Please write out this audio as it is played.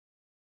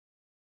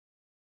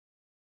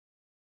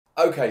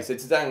Okay, so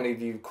today I'm going to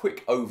give you a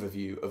quick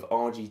overview of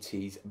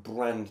RGT's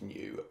brand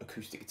new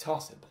Acoustic Guitar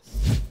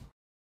Syllabus.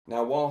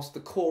 Now, whilst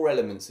the core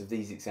elements of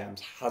these exams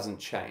hasn't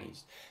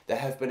changed, there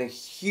have been a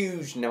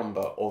huge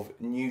number of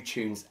new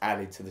tunes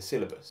added to the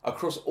syllabus.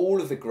 Across all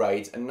of the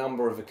grades, a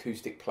number of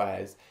acoustic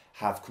players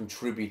have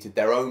contributed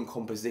their own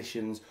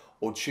compositions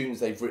or tunes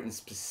they've written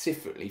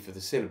specifically for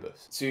the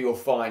syllabus. So you'll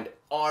find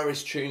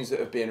Irish tunes that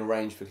have been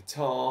arranged for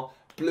guitar,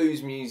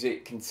 blues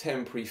music,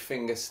 contemporary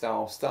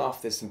fingerstyle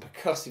stuff, there's some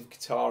percussive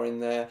guitar in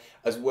there,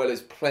 as well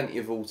as plenty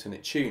of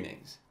alternate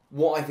tunings.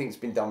 What I think has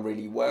been done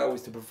really well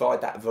is to provide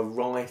that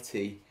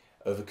variety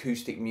of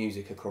acoustic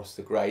music across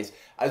the grades,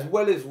 as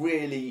well as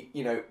really,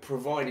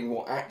 providing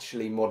what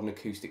actually modern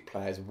acoustic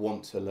players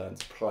want to learn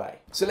to play.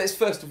 So let's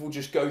first of all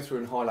just go through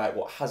and highlight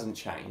what hasn't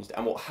changed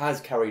and what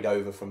has carried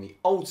over from the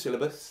old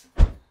syllabus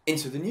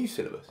into the new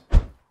syllabus.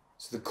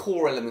 So the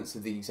core elements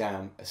of the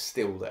exam are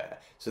still there.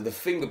 So the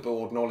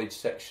fingerboard knowledge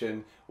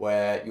section,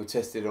 where you're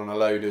tested on a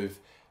load of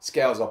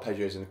scales,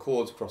 arpeggios and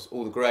chords across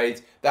all the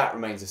grades, that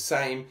remains the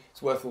same.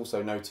 It's worth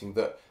also noting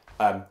that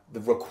the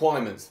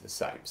requirements are the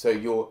same. So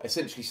you're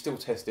essentially still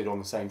tested on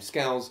the same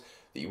scales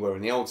that you were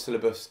in the old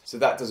syllabus. So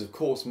that does of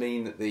course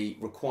mean that the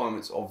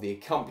requirements of the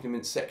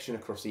accompaniment section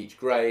across each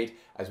grade,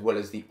 as well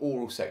as the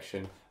oral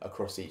section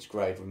across each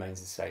grade, remains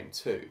the same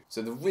too.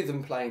 So the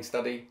rhythm playing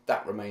study,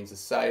 that remains the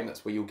same.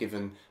 That's where you're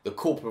given the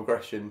chord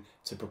progression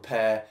to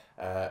prepare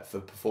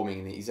for performing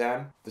in the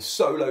exam. The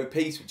solo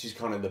piece, which is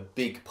kind of the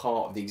big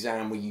part of the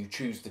exam where you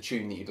choose the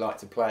tune that you'd like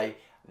to play,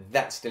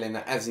 that's still in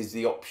there, as is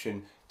the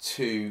option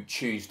to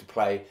choose to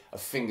play a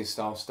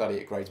fingerstyle study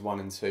at grades 1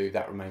 and 2,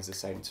 that remains the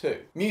same too.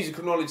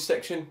 Musical knowledge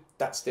section,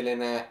 that's still in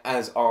there,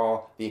 as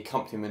are the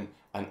accompaniment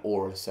and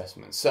oral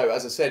assessments. So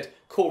as I said,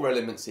 core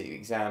elements of the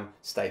exam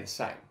stay the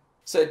same.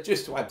 So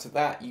just to add to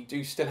that, you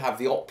do still have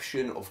the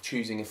option of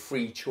choosing a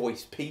free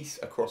choice piece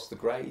across the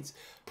grades,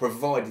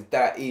 provided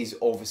that is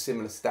of a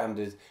similar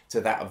standard to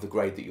that of the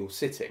grade that you're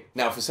sitting.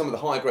 Now, for some of the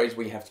higher grades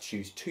where you have to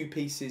choose 2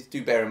 pieces,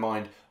 do bear in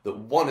mind that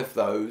one of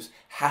those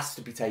has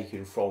to be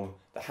taken from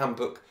the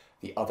handbook,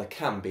 the other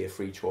can be a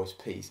free choice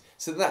piece,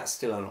 so that's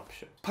still an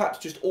option. Perhaps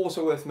just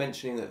also worth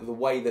mentioning that the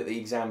way that the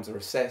exams are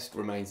assessed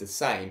remains the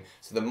same,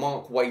 so the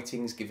mark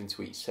weightings given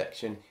to each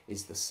section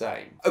is the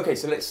same. Okay,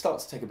 so let's start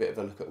to take a bit of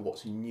a look at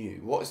what's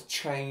new, what has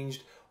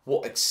changed,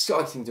 what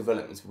exciting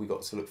developments have we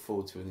got to look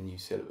forward to in the new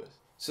syllabus.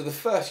 So the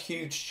first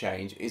huge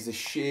change is the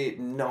sheer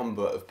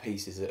number of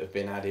pieces that have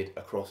been added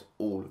across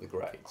all of the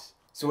grades.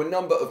 So a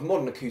number of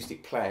modern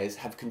acoustic players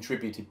have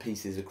contributed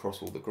pieces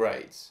across all the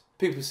grades.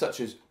 People such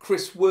as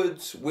Chris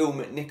Woods, Will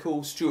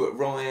McNichol, Stuart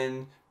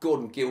Ryan,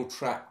 Gordon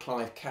Giltrap,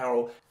 Clive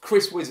Carroll.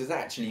 Chris Woods has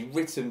actually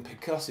written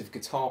percussive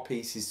guitar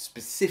pieces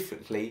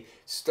specifically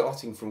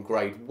starting from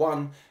grade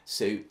 1.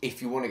 So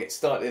if you want to get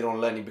started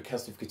on learning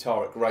percussive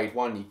guitar at grade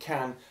 1, you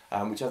can,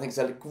 which I think is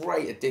a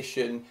great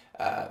addition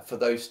for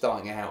those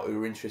starting out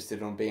who are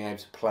interested in being able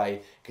to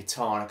play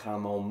guitar in a kind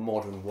of more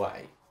modern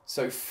way.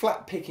 So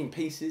flat picking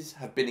pieces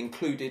have been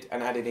included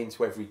and added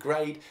into every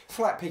grade.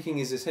 Flat picking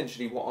is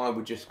essentially what I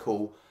would just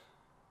call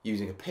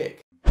using a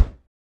pick.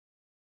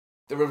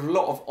 There are a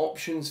lot of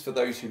options for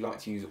those who like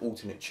to use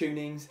alternate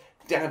tunings.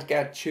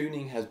 Dadgad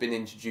tuning has been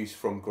introduced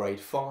from grade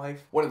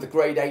 5. One of the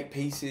grade 8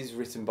 pieces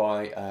written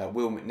by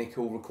Will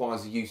McNichol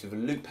requires the use of a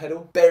loop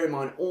pedal. Bear in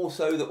mind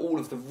also that all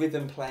of the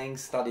rhythm playing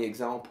study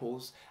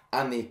examples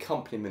and the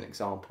accompaniment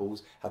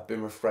examples have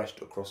been refreshed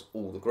across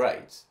all the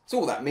grades. So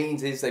all that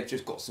means is they've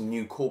just got some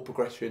new chord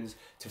progressions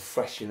to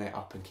freshen it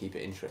up and keep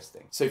it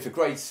interesting. So for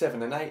grades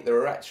 7 and 8, there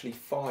are actually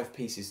 5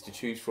 pieces to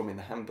choose from in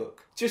the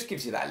handbook. Just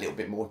gives you that little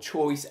bit more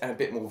choice and a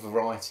bit more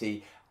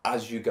variety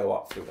as you go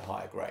up through the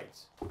higher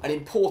grades. An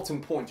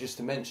important point just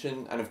to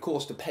mention, and of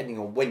course depending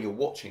on when you're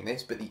watching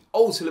this, but the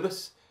old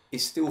syllabus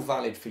is still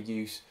valid for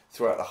use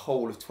throughout the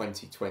whole of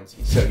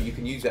 2020. So you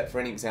can use that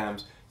for any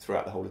exams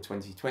throughout the whole of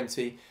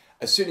 2020.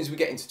 As soon as we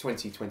get into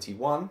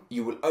 2021,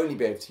 you will only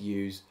be able to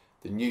use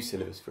the new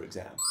syllabus for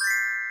exams.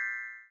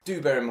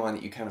 Do bear in mind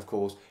that you can, of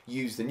course,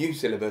 use the new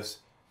syllabus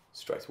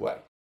straight away.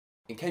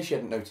 In case you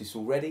hadn't noticed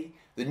already,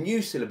 the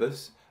new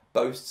syllabus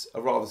boasts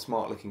a rather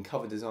smart-looking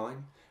cover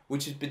design,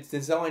 which has been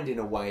designed in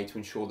a way to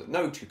ensure that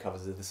no 2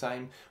 covers are the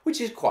same, which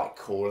is quite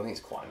cool. I think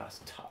it's quite a nice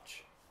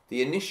touch.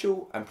 The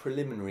initial and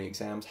preliminary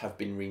exams have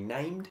been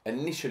renamed. An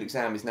initial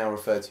exam is now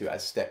referred to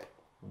as Step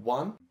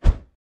 1.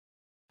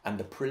 And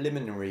the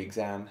preliminary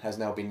exam has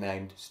now been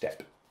named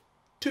Step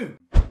 2.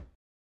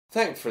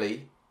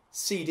 Thankfully,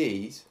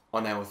 CDs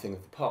are now a thing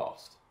of the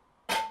past.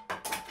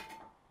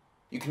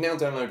 You can now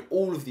download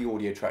all of the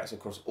audio tracks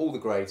across all the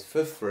grades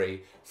for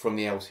free from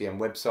the LCM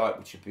website,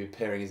 which should be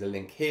appearing as a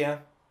link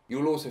here.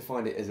 You'll also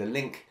find it as a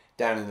link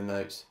down in the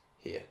notes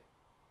here.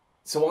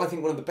 So I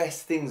think one of the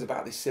best things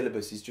about this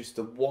syllabus is just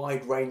the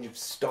wide range of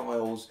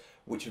styles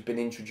which have been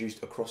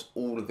introduced across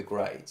all of the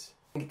grades.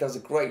 I think it does a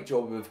great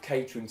job of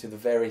catering to the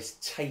various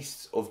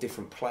tastes of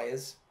different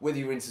players. Whether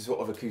you're into sort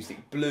of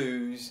acoustic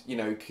blues,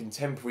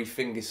 contemporary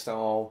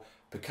fingerstyle,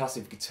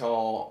 percussive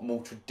guitar,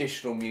 more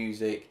traditional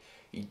music,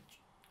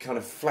 kind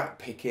of flat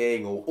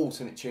picking or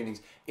alternate tunings,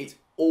 it's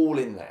all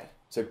in there.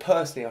 So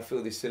personally, I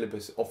feel this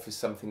syllabus offers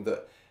something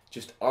that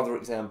just other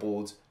exam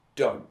boards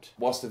don't.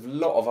 Whilst a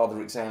lot of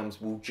other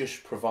exams will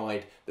just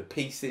provide the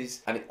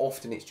pieces, and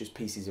often it's just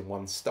pieces in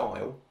one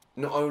style,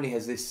 not only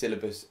has this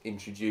syllabus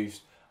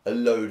introduced a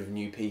load of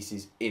new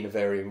pieces in a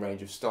varying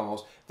range of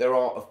styles, there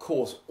are of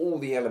course all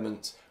the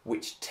elements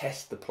which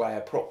test the player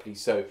properly.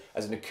 So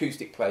as an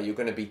acoustic player, you're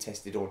going to be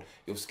tested on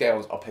your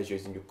scales,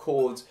 arpeggios and your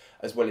chords,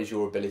 as well as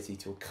your ability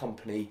to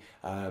accompany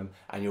and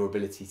your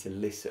ability to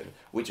listen,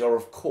 which are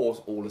of course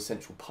all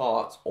essential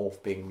parts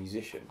of being a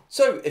musician.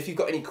 So if you've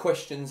got any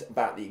questions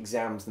about the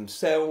exams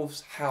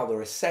themselves, how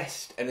they're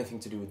assessed, anything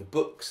to do with the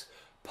books,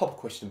 pop a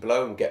question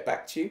below and we'll get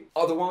back to you.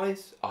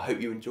 Otherwise, I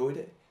hope you enjoyed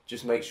it.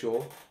 Just make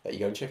sure that you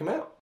go and check them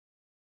out.